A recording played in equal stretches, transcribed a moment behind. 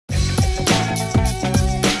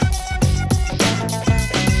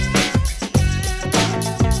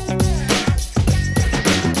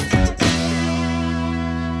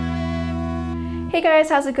guys,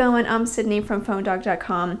 how's it going? I'm Sydney from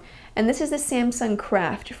PhoneDog.com, and this is the Samsung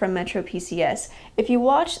Craft from Metro PCS. If you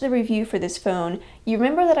watched the review for this phone, you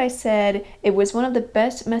remember that I said it was one of the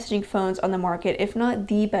best messaging phones on the market, if not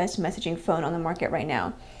the best messaging phone on the market right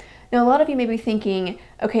now. Now, a lot of you may be thinking,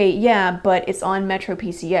 okay, yeah, but it's on Metro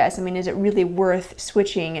PCS. I mean, is it really worth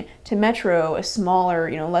switching to Metro, a smaller,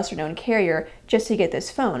 lesser known carrier, just to get this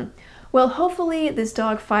phone? Well, hopefully this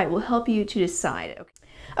Dogfight will help you to decide.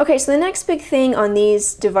 Okay, so the next big thing on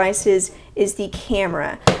these devices is the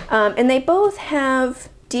camera. And they both have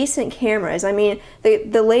decent cameras. I mean,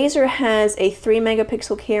 the Laser has a 3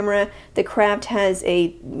 megapixel camera. The Craft has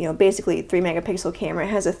a, basically 3 megapixel camera.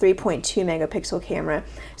 It has a 3.2 megapixel camera.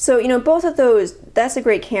 So, both of those, that's a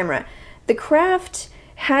great camera. The Craft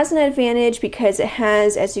has an advantage because it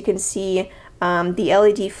has, as you can see, the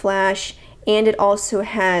LED flash, and it also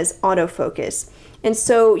has autofocus. And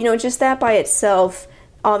so, just that by itself,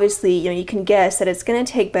 obviously, you can guess that it's going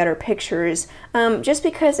to take better pictures just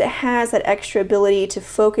because it has that extra ability to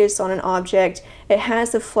focus on an object. It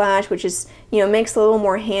has the flash, which is, makes it a little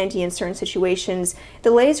more handy in certain situations.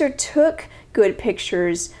 The Laser took good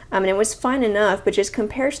pictures, and it was fine enough, but just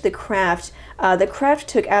compared to the Craft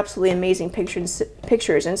took absolutely amazing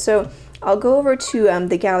pictures. And so I'll go over to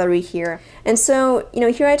the gallery here. And so,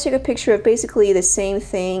 here I took a picture of basically the same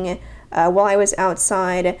thing while I was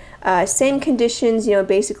outside. Same conditions,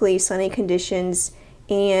 basically sunny conditions,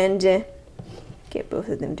 and get both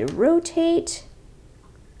of them to rotate.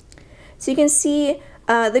 So you can see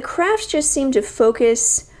the Crafts just seem to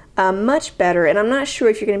focus much better, and I'm not sure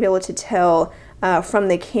if you're going to be able to tell from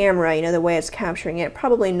the camera, the way it's capturing it.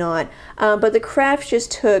 Probably not, but the Craft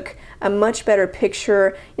just took a much better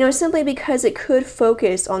picture, simply because it could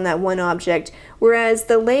focus on that one object, whereas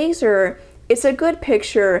the Laser, it's a good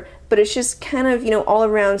picture, but it's just kind of, all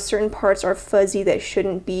around, certain parts are fuzzy that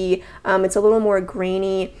shouldn't be. It's a little more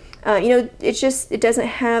grainy. It doesn't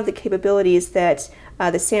have the capabilities that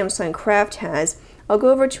the Samsung Craft has. I'll go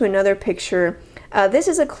over to another picture. This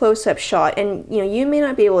is a close-up shot, and you may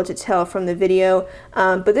not be able to tell from the video,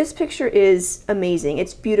 but this picture is amazing.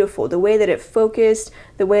 It's beautiful. The way that it focused,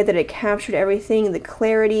 the way that it captured everything, the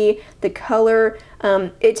clarity, the color.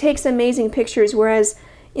 It takes amazing pictures, whereas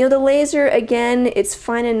the Laser, again, it's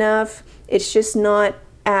fine enough. It's just not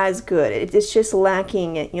as good. It's just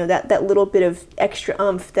lacking, that little bit of extra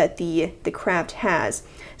oomph that the Craft has.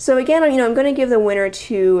 So again, I'm going to give the winner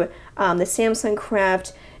to the Samsung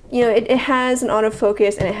Craft. It has an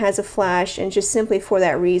autofocus and it has a flash, and just simply for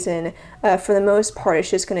that reason, for the most part, it's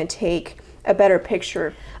just going to take a better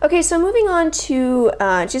picture. Okay, so moving on to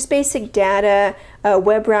just basic data,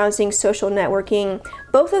 web browsing, social networking.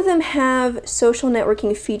 Both of them have social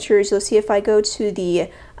networking features. You'll see if I go to the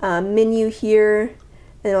menu here,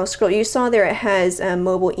 and I'll scroll. You saw there it has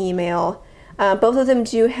mobile email. Both of them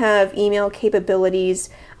do have email capabilities.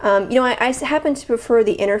 I happen to prefer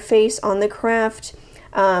the interface on the Craft.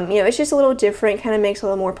 It's just a little different, kind of makes it a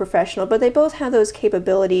little more professional, but they both have those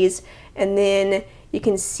capabilities. And then you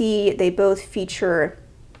can see they both feature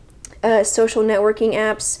social networking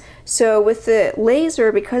apps. So with the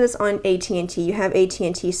Laser, because it's on AT&T, you have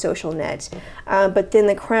AT&T Social Net. But then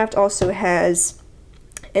the Craft also has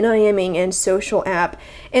an IMing and social app.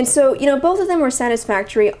 And so, both of them were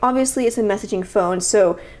satisfactory. Obviously, it's a messaging phone,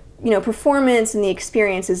 so performance and the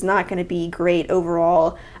experience is not going to be great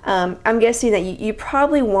overall. I'm guessing that you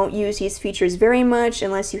probably won't use these features very much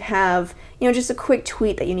unless you have, just a quick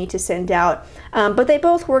tweet that you need to send out. But they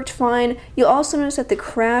both worked fine. You'll also notice that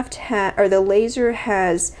the Laser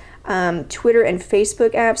has Twitter and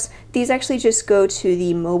Facebook apps. These actually just go to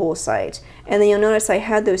the mobile site. And then you'll notice I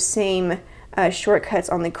had those same shortcuts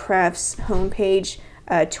on the Craft's homepage,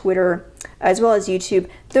 Twitter, as well as YouTube.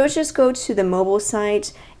 Those just go to the mobile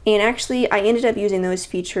site. And actually, I ended up using those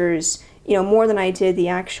features, more than I did the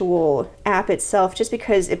actual app itself, just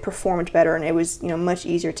because it performed better and it was, much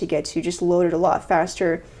easier to get to, just loaded a lot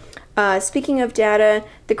faster. Speaking of data,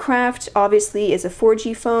 the Craft obviously is a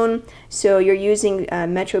 4G phone, so you're using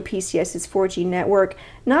Metro PCS's 4G network.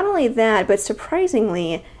 Not only that, but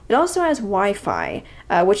surprisingly, it also has Wi-Fi,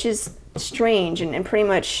 which is strange and pretty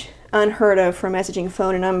much unheard of for a messaging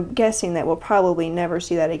phone, and I'm guessing that we'll probably never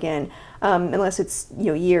see that again, unless it's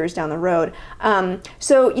years down the road.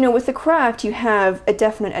 So with the Craft, you have a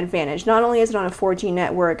definite advantage. Not only is it on a 4G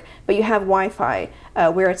network, but you have Wi-Fi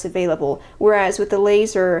where it's available. Whereas with the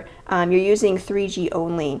Laser, you're using 3G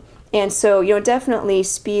only, and so definitely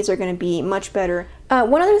speeds are going to be much better.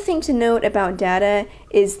 One other thing to note about data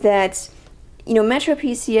is that Metro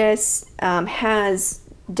PCS has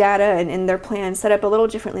data and their plan set up a little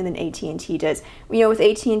differently than AT&T does. With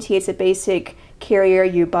AT&T, it's a basic carrier,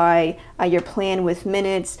 you buy your plan with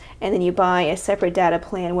minutes, and then you buy a separate data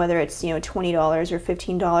plan, whether it's $20 or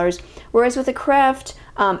 $15. Whereas with the Craft,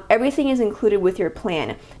 everything is included with your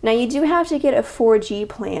plan. Now you do have to get a 4G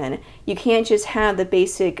plan. You can't just have the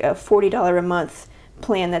basic $40 a month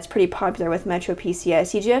plan that's pretty popular with Metro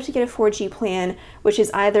PCS. You do have to get a 4G plan, which is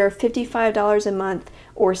either $55 a month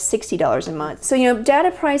or $60 a month. So data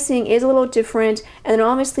pricing is a little different, and then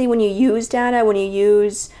obviously when you use data, when you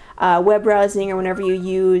use web browsing, or whenever you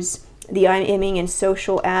use the iMing and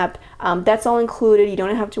social app, that's all included. You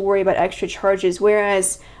don't have to worry about extra charges,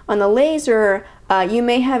 whereas on the Laser, you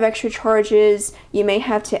may have extra charges, you may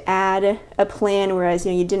have to add a plan, whereas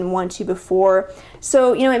you didn't want to before.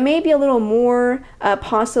 So it may be a little more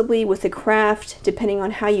possibly with the Craft, depending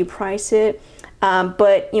on how you price it.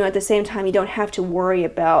 But at the same time, you don't have to worry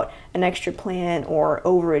about an extra plan or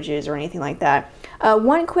overages or anything like that.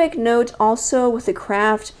 One quick note also with the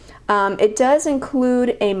Craft, it does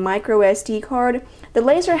include a micro SD card. The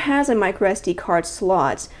Laser has a micro SD card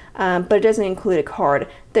slot, but it doesn't include a card.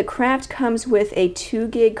 The Craft comes with a 2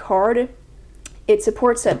 gig card. It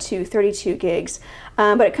supports up to 32 gigs,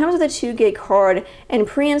 but it comes with a 2 gig card, and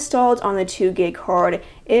pre-installed on the 2 gig card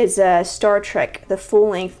is Star Trek, the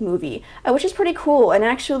full-length movie, which is pretty cool. And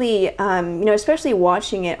actually, especially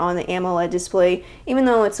watching it on the AMOLED display, even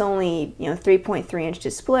though it's only 3.3-inch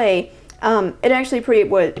display,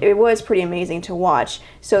 it was pretty amazing to watch.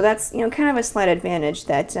 So that's kind of a slight advantage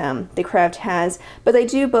that the Craft has. But they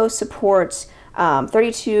do both support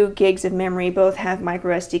 32 gigs of memory, both have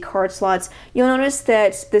micro SD card slots. You'll notice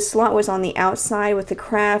that the slot was on the outside with the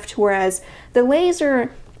Craft, whereas the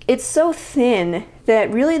Laser, it's so thin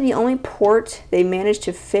that really the only port they managed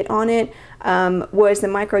to fit on it was the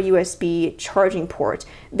micro USB charging port.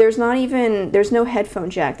 There's no headphone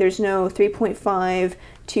jack, there's no 3.5,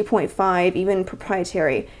 2.5, even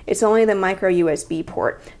proprietary. It's only the micro USB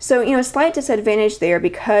port. So, a slight disadvantage there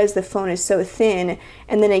because the phone is so thin,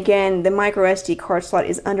 and then again, the micro SD card slot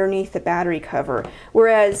is underneath the battery cover.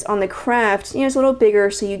 Whereas on the Craft, it's a little bigger,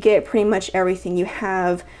 so you get pretty much everything. You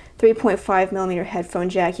have 3.5mm headphone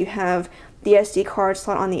jack, you have the SD card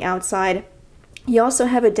slot on the outside. You also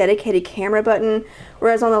have a dedicated camera button,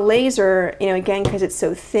 whereas on the Laser, again, because it's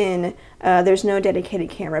so thin, there's no dedicated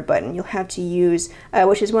camera button. You'll have to use,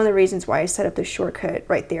 which is one of the reasons why I set up the shortcut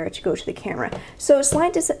right there to go to the camera. So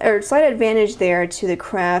slight advantage there to the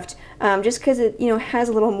Craft, just because it has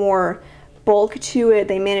a little more bulk to it.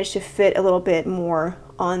 They managed to fit a little bit more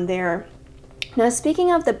on there. Now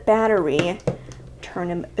speaking of the battery, turn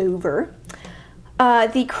them over.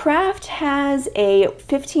 The Craft has a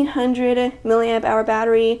 1500 milliamp hour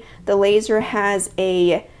battery. The Laser has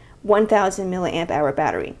a 1000 milliamp hour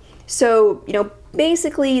battery. So,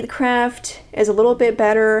 basically the Craft is a little bit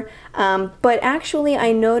better, but actually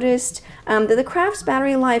I noticed that the Craft's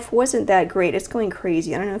battery life wasn't that great. It's going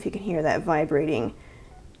crazy. I don't know if you can hear that vibrating.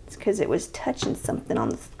 It's because it was touching something on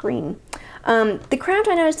the screen. The Craft,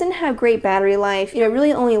 I noticed, didn't have great battery life. It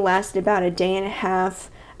really only lasted about a day and a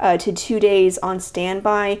half to 2 days on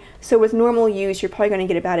standby. So with normal use, you're probably going to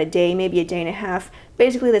get about a day, maybe a day and a half,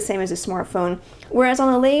 basically the same as a smartphone. Whereas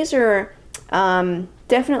on the Laser,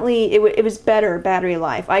 definitely it was better battery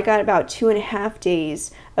life. I got about 2.5 days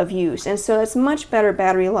of use, and so that's much better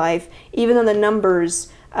battery life, even though the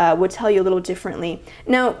numbers would tell you a little differently.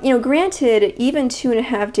 Now, granted, even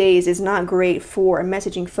 2.5 days is not great for a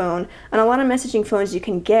messaging phone. On a lot of messaging phones, you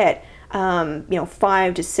can get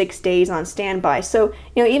 5 to 6 days on standby. So,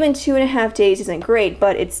 even 2.5 days isn't great,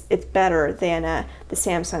 but it's better than the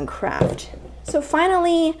Samsung Craft. So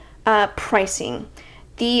finally, pricing.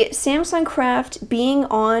 The Samsung Craft, being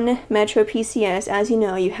on Metro PCS, as you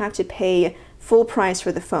know, you have to pay full price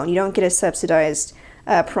for the phone. You don't get a subsidized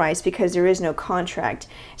price because there is no contract.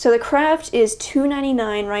 So the Craft is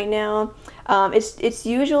 $299 right now. It's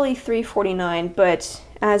usually $349, but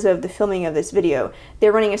as of the filming of this video,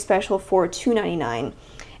 they're running a special for $299.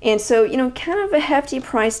 And so, kind of a hefty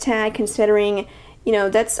price tag considering,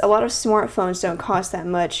 that's a lot of smartphones don't cost that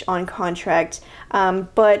much on contract.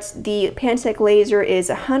 But the Pantech Laser is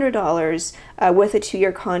 $100 with a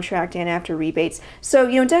 2-year contract and after rebates. So,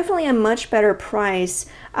 definitely a much better price.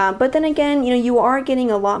 But then again, you are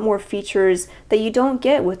getting a lot more features that you don't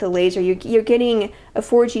get with the Laser. You're getting a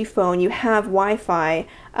 4G phone, you have Wi-Fi.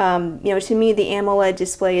 To me, the AMOLED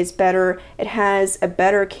display is better. It has a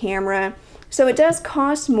better camera. So it does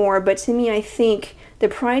cost more, but to me, I think the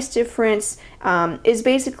price difference is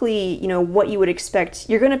basically, what you would expect.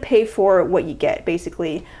 You're going to pay for what you get,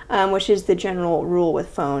 basically, which is the general rule with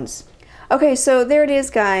phones. Okay, so there it is,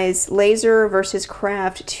 guys. Laser versus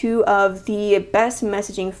Craft, 2 of the best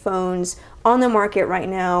messaging phones on the market right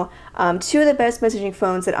now. Two of the best messaging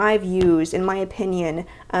phones that I've used, in my opinion.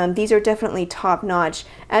 These are definitely top-notch.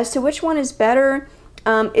 As to which one is better,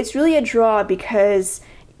 it's really a draw because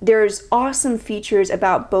there's awesome features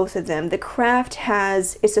about both of them. The Craft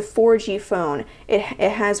it's a 4G phone. It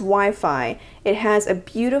has Wi-Fi. It has a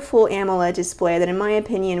beautiful AMOLED display that in my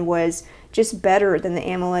opinion was just better than the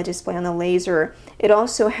AMOLED display on the Laser. It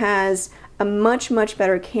also has a much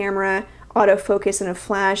better camera, autofocus, and a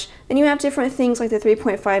flash. Then you have different things like the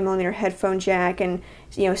 3.5mm headphone jack and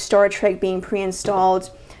Star Trek being pre-installed.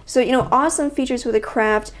 So awesome features with the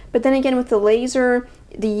Craft, but then again with the Laser,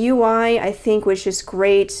 the UI I think was just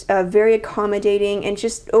great, very accommodating, and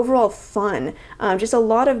just overall fun. Just a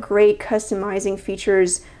lot of great customization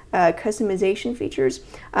features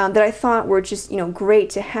that I thought were just great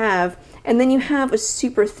to have. And then you have a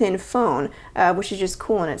super thin phone, which is just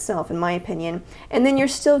cool in itself, in my opinion. And then you're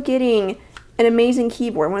still getting an amazing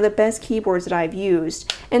keyboard, one of the best keyboards that I've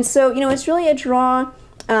used. And so it's really a draw.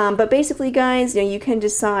 But basically, guys, you can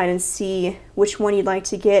decide and see which one you'd like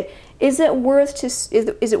to get. Is it worth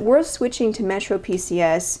switching to Metro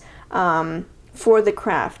PCS for the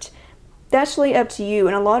Craft? That's really up to you.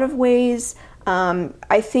 In a lot of ways,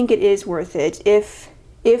 I think it is worth it if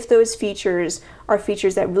those features are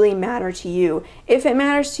features that really matter to you. If it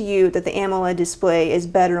matters to you that the AMOLED display is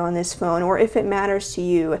better on this phone, or if it matters to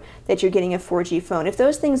you that you're getting a 4G phone, if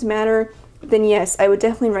those things matter, then yes, I would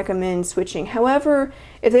definitely recommend switching. However,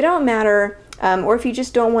 if they don't matter, or if you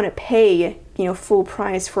just don't want to pay full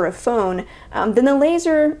price for a phone, then the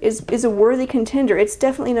Laser is a worthy contender. It's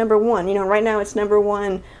definitely number one. Right now it's number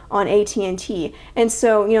one on AT&T. And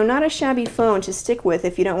so, not a shabby phone to stick with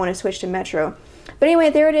if you don't want to switch to Metro. But anyway,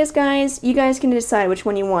 there it is, guys. You guys can decide which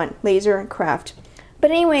one you want, Laser and Craft.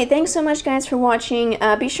 But anyway, thanks so much, guys, for watching.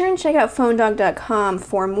 Be sure and check out PhoneDog.com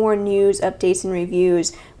for more news, updates, and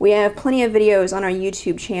reviews. We have plenty of videos on our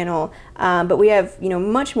YouTube channel, but we have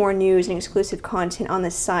much more news and exclusive content on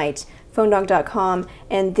the site, PhoneDog.com,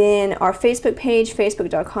 and then our Facebook page,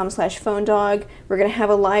 Facebook.com/PhoneDog. We're gonna have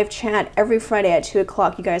a live chat every Friday at 2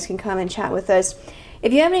 o'clock. You guys can come and chat with us.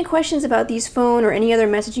 If you have any questions about these phones or any other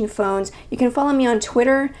messaging phones, you can follow me on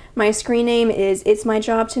Twitter. My screen name is It's My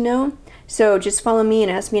Job to Know. So just follow me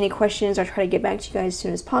and ask me any questions. I'll try to get back to you guys as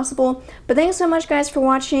soon as possible. But thanks so much, guys, for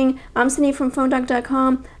watching. I'm Cindy from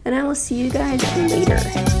PhoneDog.com, and I will see you guys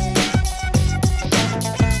later.